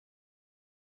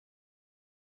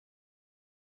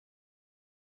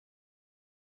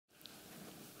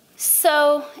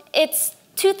So it's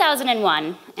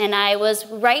 2001, and I was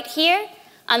right here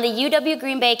on the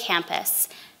UW-Green-Bay campus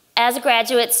as a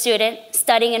graduate student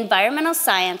studying environmental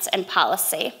science and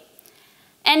policy.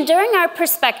 And during our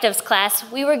perspectives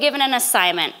class, we were given an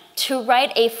assignment to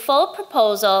write a full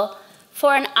proposal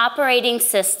for an operating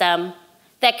system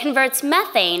that converts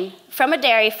methane from a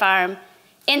dairy farm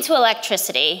into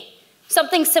electricity,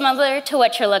 something similar to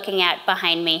what you're looking at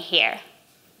behind me here.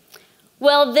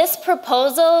 Well, this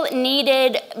proposal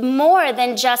needed more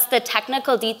than just the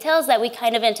technical details that we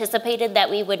kind of anticipated that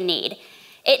we would need.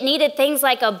 It needed things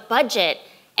like a budget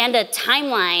and a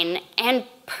timeline and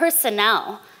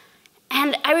personnel.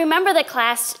 And I remember the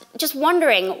class just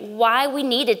wondering why we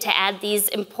needed to add these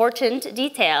important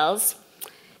details.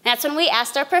 That's when we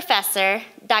asked our professor,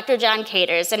 Dr. John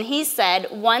Caters, and he said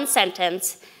one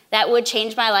sentence that would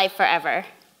change my life forever.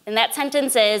 And that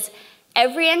sentence is,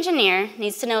 every engineer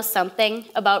needs to know something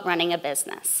about running a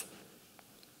business.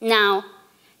 Now,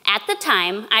 at the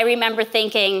time, I remember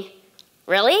thinking,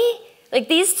 really? Like,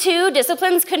 these two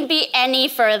disciplines couldn't be any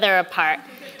further apart.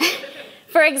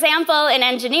 For example, in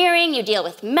engineering, you deal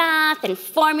with math and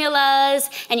formulas,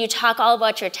 and you talk all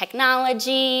about your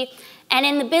technology. And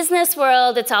in the business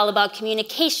world, it's all about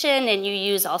communication, and you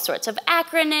use all sorts of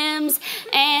acronyms,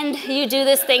 and you do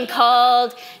this thing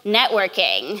called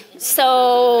networking.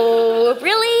 So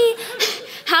really,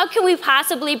 how can we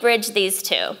possibly bridge these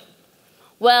two?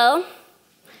 Well,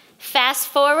 fast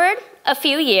forward a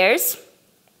few years,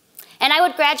 and I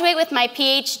would graduate with my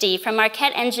PhD from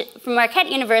Marquette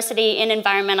University in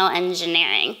environmental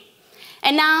engineering.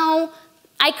 And now,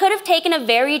 I could have taken a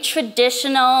very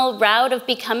traditional route of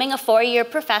becoming a four-year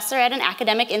professor at an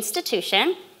academic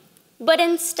institution, but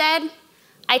instead,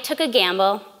 I took a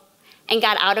gamble and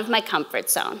got out of my comfort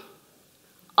zone.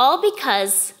 All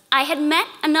because I had met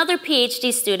another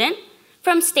PhD student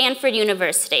from Stanford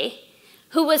University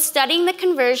who was studying the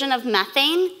conversion of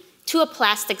methane to a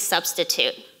plastic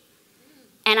substitute.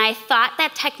 And I thought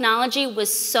that technology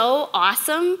was so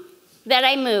awesome that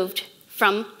I moved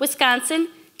from Wisconsin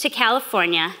to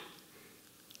California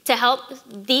to help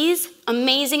these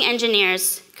amazing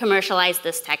engineers commercialize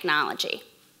this technology.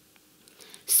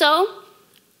 So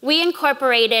we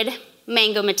incorporated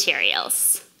Mango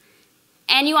materials.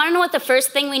 And you wanna know what the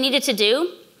first thing we needed to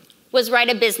do was write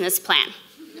a business plan,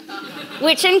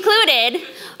 which included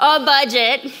a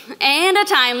budget and a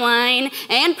timeline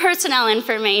and personnel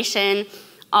information,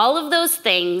 all of those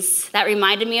things that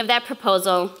reminded me of that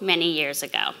proposal many years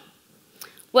ago.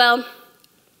 Well,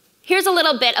 here's a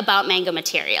little bit about Mango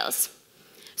materials.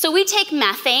 So we take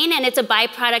methane, and it's a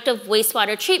byproduct of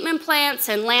wastewater treatment plants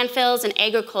and landfills and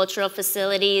agricultural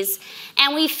facilities,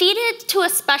 and we feed it to a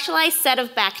specialized set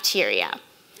of bacteria.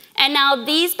 And now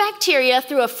these bacteria,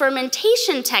 through a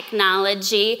fermentation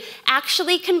technology,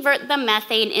 actually convert the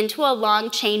methane into a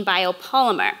long-chain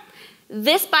biopolymer.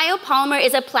 This biopolymer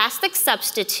is a plastic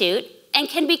substitute and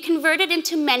can be converted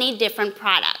into many different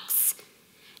products.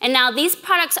 And now these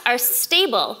products are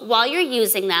stable while you're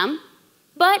using them,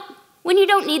 but when you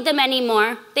don't need them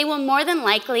anymore, they will more than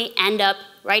likely end up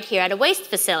right here at a waste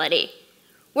facility,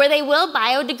 where they will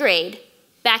biodegrade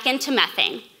back into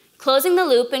methane, closing the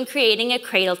loop and creating a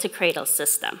cradle-to-cradle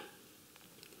system.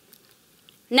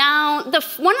 Now,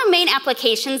 one of the main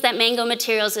applications that Mango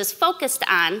Materials is focused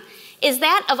on is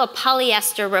that of a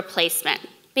polyester replacement,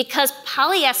 because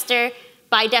polyester,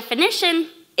 by definition,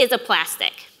 is a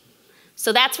plastic.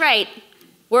 So that's right,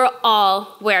 we're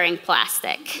all wearing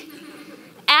plastic.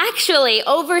 Actually,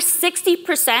 over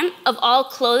 60% of all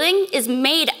clothing is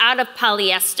made out of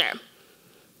polyester,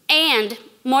 and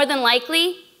more than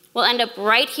likely will end up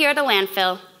right here at a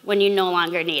landfill when you no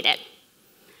longer need it.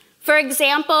 For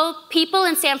example, people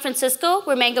in San Francisco,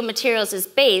 where Mango Materials is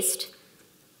based,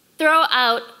 throw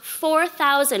out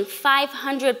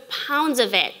 4,500 pounds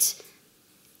of it,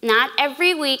 not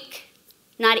every week,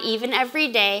 not even every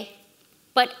day,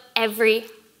 but every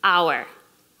hour.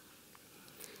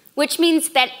 Which means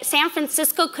that San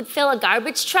Francisco could fill a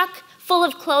garbage truck full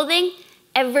of clothing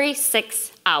every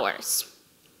 6 hours.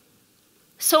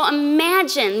 So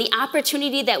imagine the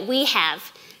opportunity that we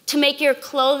have to make your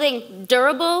clothing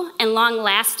durable and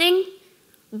long-lasting,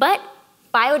 but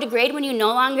biodegrade when you no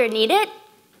longer need it,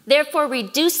 therefore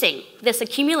reducing this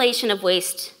accumulation of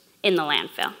waste in the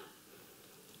landfill.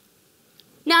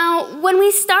 Now, when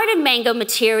we started Mango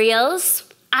Materials,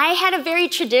 I had a very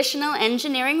traditional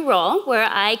engineering role where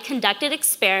I conducted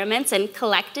experiments and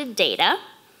collected data.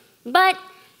 But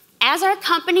as our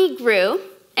company grew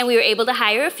and we were able to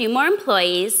hire a few more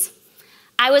employees,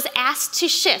 I was asked to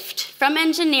shift from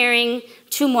engineering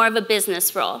to more of a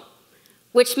business role,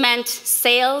 which meant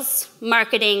sales,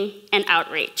 marketing, and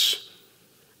outreach.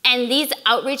 And these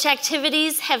outreach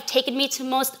activities have taken me to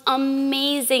most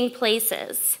amazing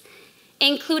places,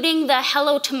 including the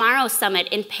Hello Tomorrow Summit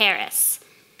in Paris,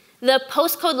 the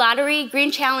Postcode Lottery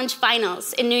Green Challenge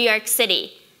Finals in New York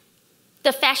City,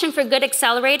 the Fashion for Good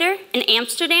Accelerator in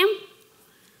Amsterdam,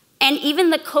 and even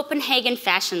the Copenhagen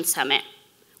Fashion Summit,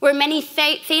 where many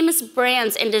famous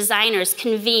brands and designers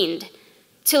convened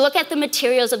to look at the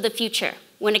materials of the future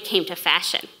when it came to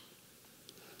fashion.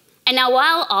 And now,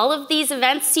 while all of these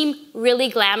events seem really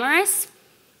glamorous,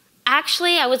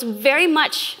 actually I was very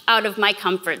much out of my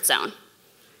comfort zone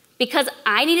because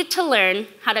I needed to learn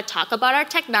how to talk about our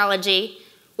technology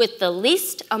with the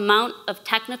least amount of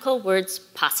technical words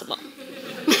possible.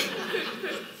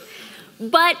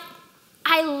 But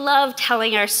I love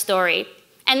telling our story,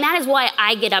 and that is why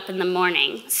I get up in the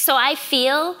morning. So I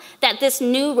feel that this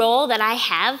new role that I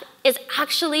have is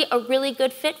actually a really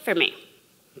good fit for me.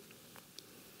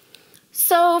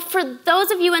 So for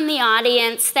those of you in the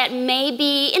audience that may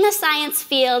be in the science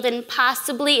field and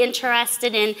possibly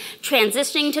interested in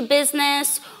transitioning to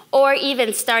business or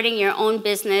even starting your own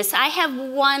business, I have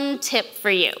one tip for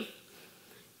you.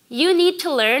 You need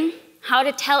to learn how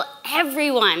to tell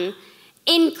everyone,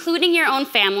 including your own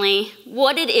family,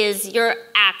 what it is you're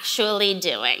actually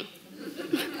doing.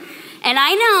 And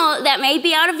I know that may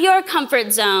be out of your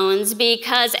comfort zones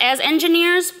because as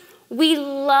engineers, we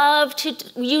love to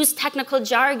use technical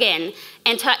jargon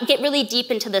and to get really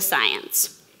deep into the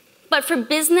science. But for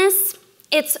business,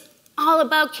 it's all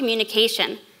about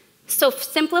communication. So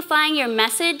simplifying your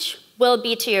message will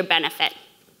be to your benefit.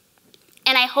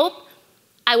 And I hope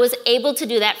I was able to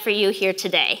do that for you here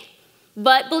today.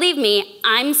 But believe me,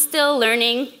 I'm still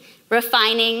learning,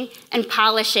 refining, and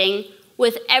polishing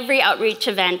with every outreach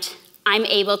event I'm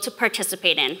able to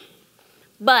participate in.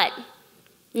 But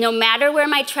no matter where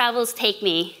my travels take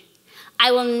me,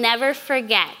 I will never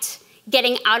forget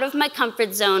getting out of my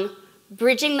comfort zone,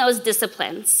 bridging those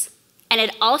disciplines. And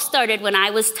it all started when I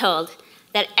was told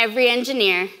that every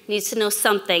engineer needs to know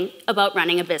something about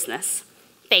running a business.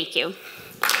 Thank you.